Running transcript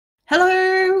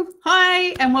Hello,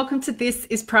 hi, and welcome to This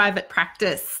is Private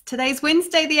Practice. Today's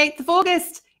Wednesday, the 8th of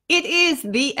August. It is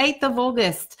the 8th of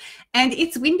August, and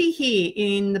it's windy here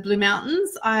in the Blue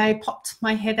Mountains. I popped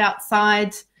my head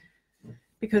outside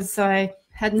because I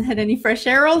hadn't had any fresh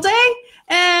air all day,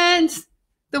 and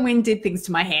the wind did things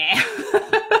to my hair.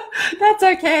 That's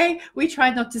okay. We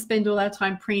tried not to spend all our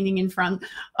time preening in front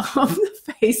of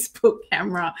the Facebook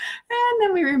camera. And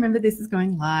then we remember this is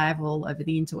going live all over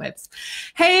the interwebs.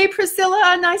 Hey,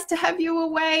 Priscilla, nice to have you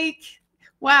awake.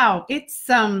 Wow, it's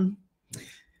one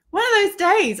of those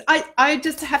days. I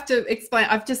just have to explain.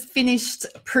 I've just finished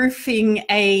proofing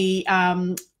a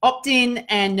opt-in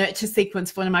and nurture sequence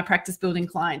for one of my practice building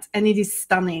clients, and it is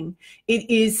stunning. It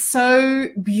is so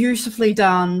beautifully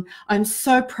done. I'm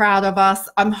so proud of us.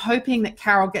 I'm hoping that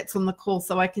Carol gets on the call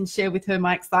so I can share with her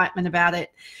my excitement about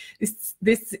it.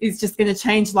 This is just going to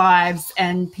change lives,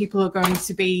 and people are going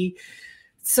to be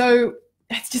so,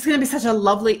 it's just going to be such a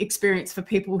lovely experience for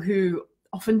people who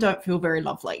often don't feel very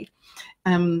lovely.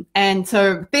 And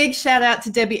so big shout out to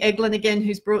Debbie Eglin again,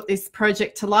 who's brought this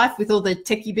project to life with all the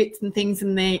techie bits and things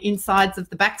in the insides of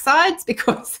the backsides,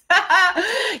 because,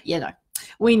 you know,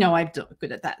 we know I'm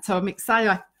good at that. So I'm excited.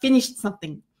 I finished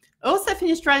something. I also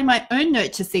finished writing my own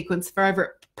nurture sequence for over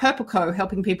at Purple Co,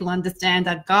 helping people understand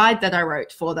a guide that I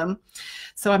wrote for them.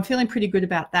 So I'm feeling pretty good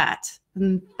about that.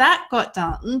 And that got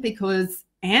done because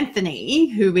Anthony,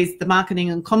 who is the marketing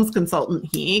and comms consultant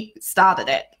here, started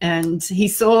it, and he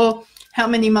saw how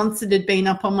many months it had been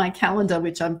up on my calendar,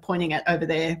 which I'm pointing at over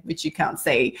there, which you can't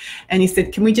see. And he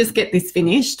said, can we just get this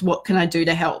finished? What can I do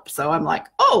to help? So I'm like,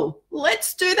 oh,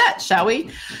 let's do that, shall we?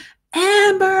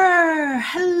 Amber,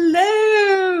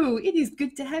 hello. It is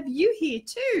good to have you here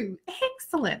too.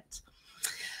 Excellent.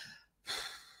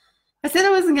 I said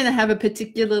I wasn't going to have a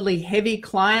particularly heavy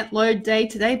client load day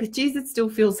today, but geez, it still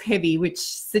feels heavy, which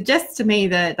suggests to me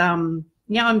that,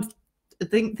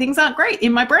 things aren't great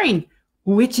in my brain,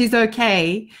 which is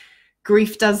okay.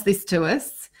 Grief does this to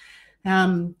us.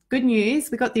 Good news,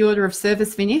 we got the order of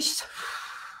service finished.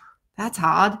 That's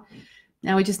hard.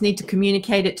 Now we just need to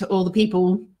communicate it to all the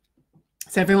people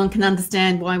so everyone can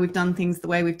understand why we've done things the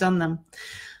way we've done them.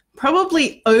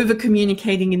 Probably over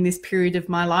communicating in this period of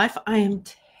my life. I am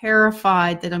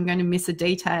terrified that I'm going to miss a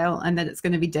detail and that it's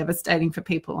going to be devastating for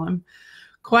people. I'm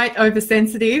quite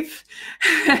oversensitive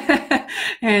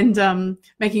and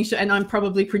making sure, and I'm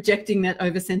probably projecting that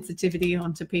oversensitivity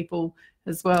onto people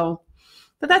as well.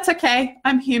 But that's okay.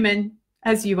 I'm human,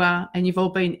 as you are, and you've all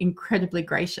been incredibly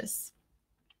gracious.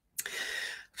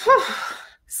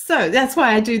 So that's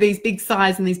why I do these big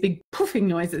sighs and these big poofing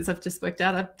noises. I've just worked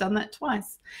out I've done that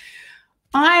twice.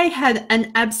 I had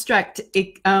an abstract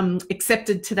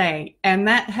accepted today, and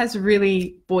that has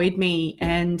really buoyed me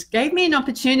and gave me an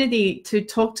opportunity to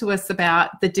talk to us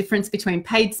about the difference between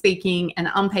paid speaking and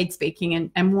unpaid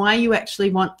speaking, and why you actually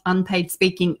want unpaid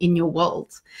speaking in your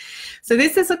world. So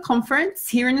this is a conference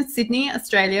here in Sydney,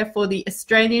 Australia, for the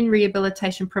Australian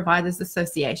Rehabilitation Providers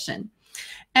Association.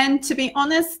 And to be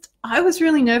honest, I was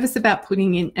really nervous about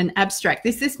putting in an abstract.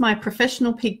 This is my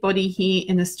professional peak body here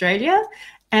in Australia.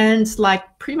 And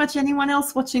like pretty much anyone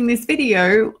else watching this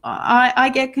video, I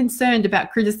get concerned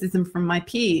about criticism from my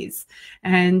peers.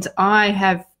 And I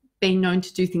have been known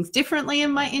to do things differently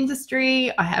in my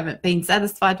industry. I haven't been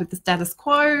satisfied with the status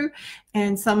quo.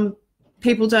 And some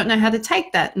people don't know how to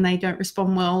take that, and they don't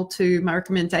respond well to my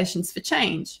recommendations for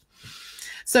change.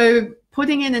 So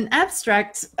putting in an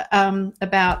abstract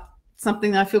about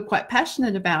something that I feel quite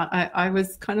passionate about, I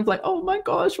was kind of like, oh my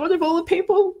gosh, what if all the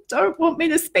people don't want me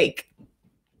to speak?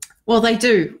 Well, they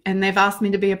do, and they've asked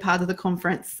me to be a part of the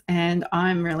conference, and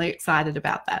I'm really excited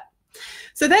about that.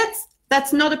 So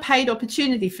that's not a paid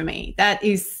opportunity for me. That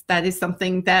is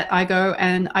something that I go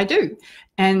and I do.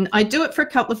 And I do it for a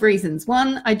couple of reasons.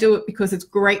 One, I do it because it's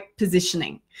great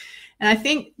positioning. And I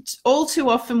think all too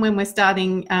often when we're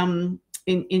starting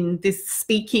in this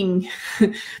speaking,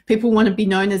 people want to be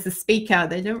known as a speaker.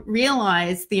 They don't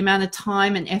realize the amount of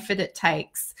time and effort it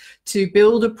takes to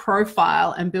build a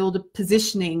profile and build a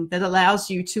positioning that allows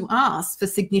you to ask for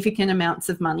significant amounts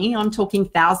of money. I'm talking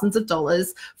thousands of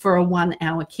dollars for a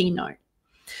 1-hour keynote.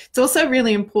 It's also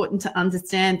really important to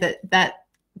understand that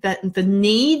the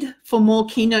need for more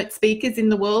keynote speakers in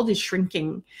the world is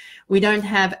shrinking. We don't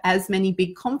have as many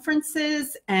big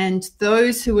conferences, and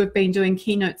those who have been doing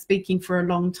keynote speaking for a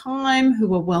long time,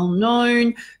 who are well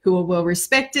known, who are well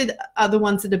respected, are the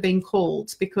ones that have been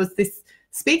called, because this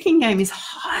speaking game is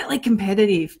highly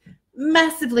competitive,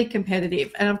 massively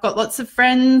competitive. And I've got lots of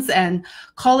friends and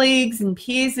colleagues and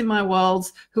peers in my world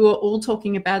who are all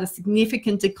talking about a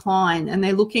significant decline, and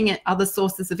they're looking at other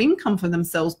sources of income for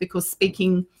themselves because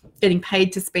speaking getting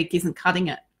paid to speak isn't cutting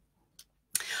it.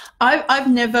 I've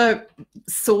never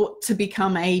sought to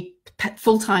become a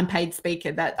full-time paid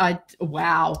speaker.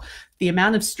 Wow, the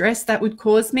amount of stress that would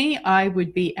cause me, I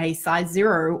would be a size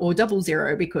 0 or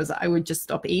 00 because I would just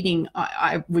stop eating.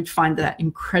 I would find that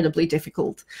incredibly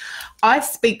difficult. I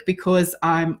speak because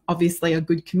I'm obviously a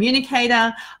good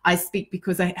communicator. I speak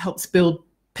because it helps build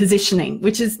positioning,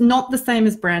 which is not the same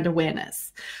as brand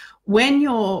awareness. When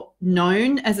you're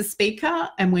known as a speaker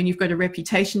and when you've got a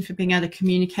reputation for being able to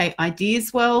communicate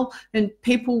ideas well, then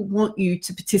people want you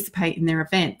to participate in their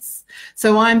events.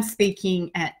 So I'm speaking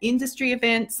at industry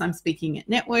events, I'm speaking at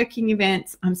networking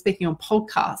events, I'm speaking on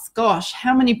podcasts. Gosh,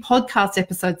 how many podcast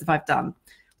episodes have I done?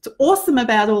 What's awesome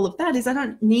about all of that is I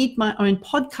don't need my own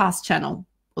podcast channel,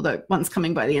 although one's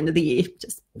coming by the end of the year,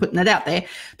 just putting that out there.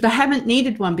 But I haven't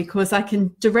needed one because I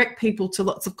can direct people to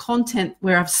lots of content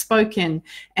where I've spoken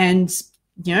and,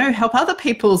 you know, help other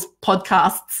people's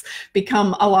podcasts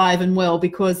become alive and well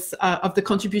because of the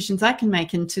contributions I can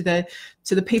make and to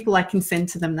the people I can send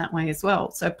to them that way as well.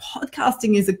 So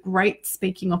podcasting is a great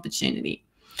speaking opportunity.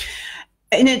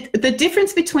 And the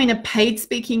difference between a paid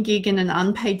speaking gig and an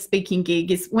unpaid speaking gig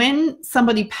is when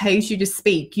somebody pays you to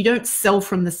speak, you don't sell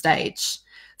from the stage.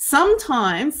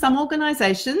 Sometimes some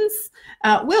organizations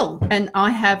will, and I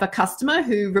have a customer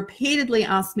who repeatedly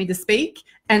asks me to speak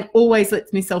and always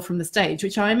lets me sell from the stage,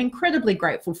 which I am incredibly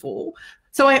grateful for.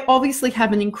 So I obviously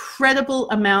have an incredible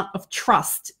amount of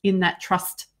trust in that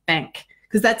trust bank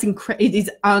because it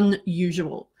is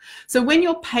unusual. So when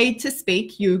you're paid to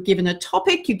speak, you're given a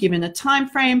topic, you're given a time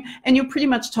frame, and you're pretty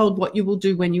much told what you will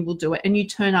do when you will do it, and you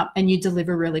turn up and you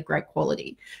deliver really great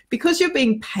quality. Because you're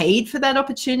being paid for that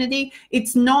opportunity,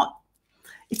 it's not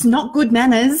good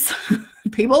manners,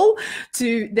 people,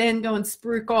 to then go and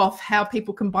spruik off how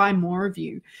people can buy more of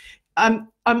you. I'm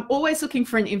always looking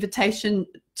for an invitation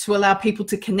to allow people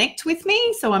to connect with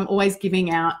me. So I'm always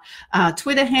giving out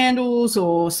Twitter handles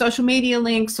or social media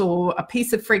links or a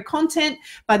piece of free content,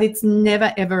 but it's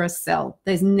never, ever a sell.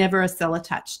 There's never a sell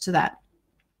attached to that.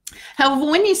 However,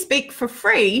 when you speak for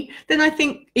free, then I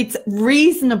think it's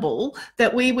reasonable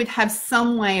that we would have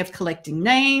some way of collecting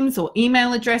names or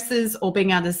email addresses or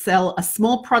being able to sell a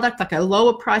small product, like a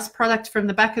lower price product from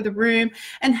the back of the room,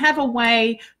 and have a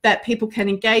way that people can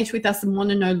engage with us and want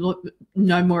to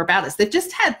know more about us. They've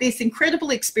just had this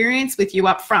incredible experience with you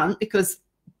up front because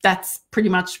that's pretty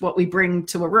much what we bring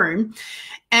to a room.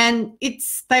 And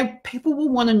people will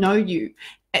want to know you.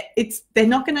 They're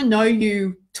not going to know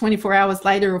you 24 hours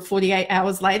later or 48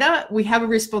 hours later. We have a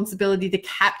responsibility to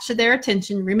capture their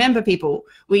attention. Remember, people,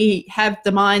 we have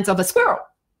the minds of a squirrel.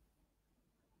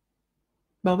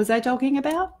 What was I talking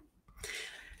about?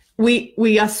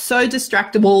 We are so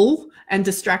distractible and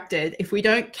distracted. If we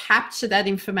don't capture that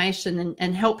information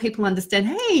and help people understand,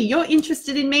 hey, you're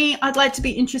interested in me, I'd like to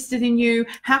be interested in you,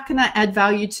 how can I add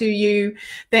value to you,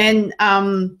 then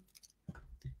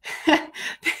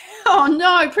oh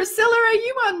no, Priscilla, are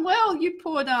you unwell? You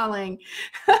poor darling.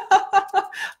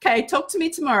 Okay, talk to me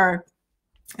tomorrow.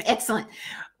 Excellent.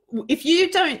 If you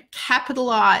don't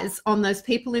capitalize on those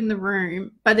people in the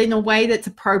room, but in a way that's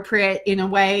appropriate, in a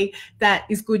way that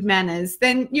is good manners,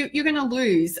 then you're going to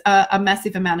lose a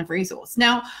massive amount of resource.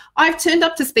 Now, I've turned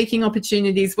up to speaking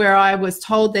opportunities where I was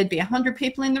told there'd be 100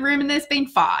 people in the room and there's been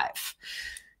 5.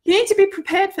 You need to be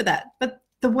prepared for that. But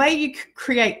the way you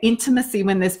create intimacy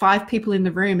when there's 5 people in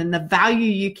the room and the value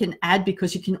you can add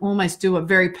because you can almost do a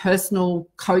very personal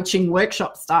coaching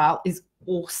workshop style is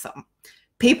awesome.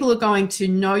 People are going to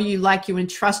know you, like you, and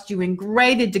trust you in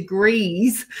greater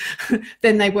degrees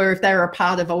than they were if they were a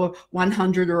part of a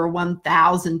 100 or a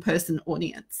 1,000 person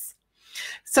audience.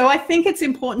 So I think it's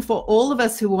important for all of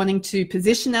us who are wanting to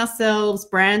position ourselves,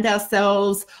 brand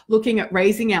ourselves, looking at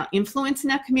raising our influence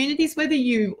in our communities, whether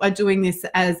you are doing this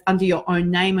as under your own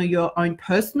name or your own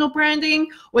personal branding,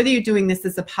 whether you're doing this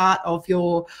as a part of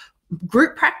your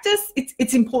group practice,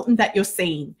 it's important that you're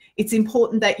seen. It's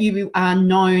important that you are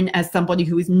known as somebody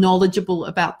who is knowledgeable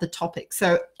about the topic.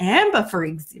 So Amber, for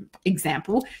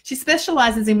example, she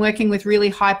specializes in working with really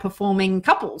high performing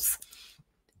couples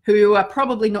who are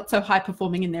probably not so high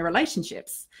performing in their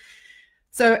relationships.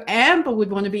 So Amber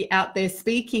would want to be out there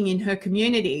speaking in her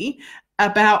community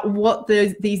about what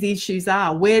these issues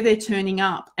are, where they're turning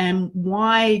up, and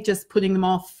why just putting them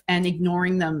off and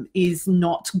ignoring them is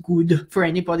not good for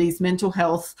anybody's mental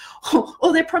health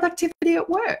or their productivity at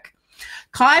work.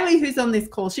 Kylie, who's on this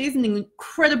call, she's an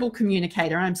incredible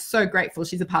communicator. I'm so grateful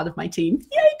she's a part of my team.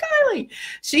 Yay, really?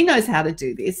 She knows how to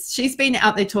do this. She's been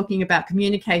out there talking about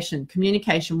communication,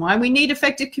 why we need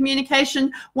effective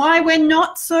communication, why we're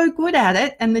not so good at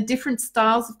it, and the different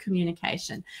styles of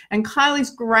communication. And Kylie's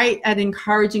great at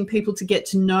encouraging people to get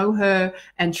to know her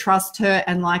and trust her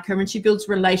and like her, and she builds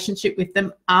relationship with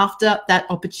them after that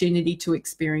opportunity to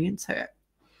experience her.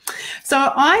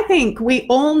 So I think we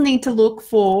all need to look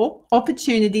for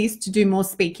opportunities to do more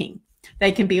speaking.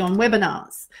 They can be on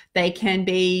webinars. They can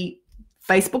be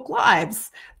Facebook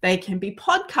Lives. They can be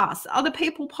podcasts. Other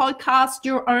people podcast,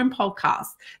 your own podcast.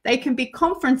 They can be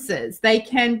conferences. They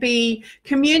can be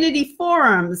community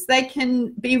forums. They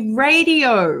can be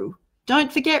radio.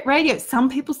 Don't forget radio. Some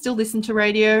people still listen to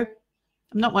radio.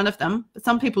 I'm not one of them, but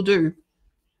some people do.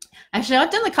 Actually,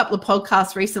 I've done a couple of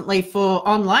podcasts recently for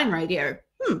online radio.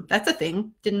 That's a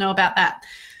thing. Didn't know about that.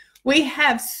 We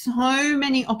have so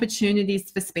many opportunities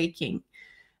for speaking.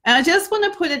 And I just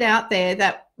want to put it out there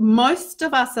that most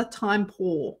of us are time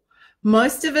poor.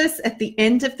 Most of us at the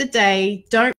end of the day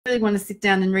don't really want to sit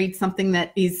down and read something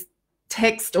that is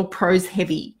text or prose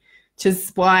heavy, which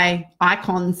is why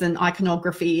icons and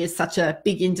iconography is such a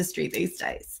big industry these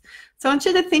days. So I want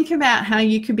you to think about how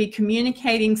you can be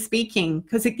communicating, speaking,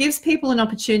 because it gives people an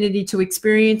opportunity to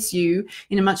experience you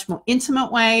in a much more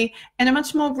intimate way and a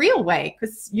much more real way,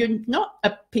 because you're not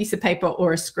a piece of paper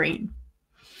or a screen.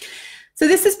 So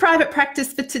this is private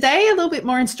practice for today, a little bit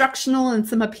more instructional and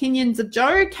some opinions of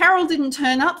Jo. Carol didn't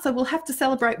turn up, so we'll have to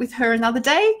celebrate with her another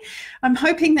day. I'm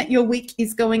hoping that your week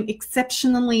is going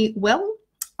exceptionally well.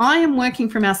 I am working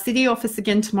from our city office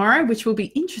again tomorrow, which will be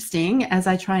interesting as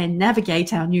I try and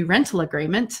navigate our new rental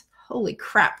agreement. Holy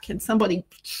crap, can somebody...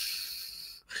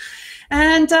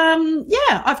 And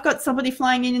yeah, I've got somebody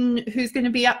flying in who's going to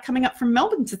be coming up from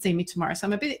Melbourne to see me tomorrow. So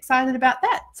I'm a bit excited about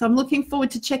that. So I'm looking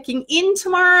forward to checking in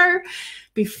tomorrow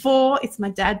before it's my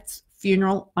dad's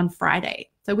funeral on Friday.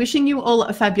 So wishing you all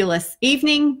a fabulous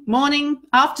evening, morning,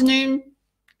 afternoon.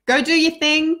 Go do your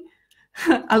thing.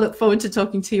 I look forward to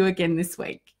talking to you again this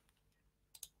week.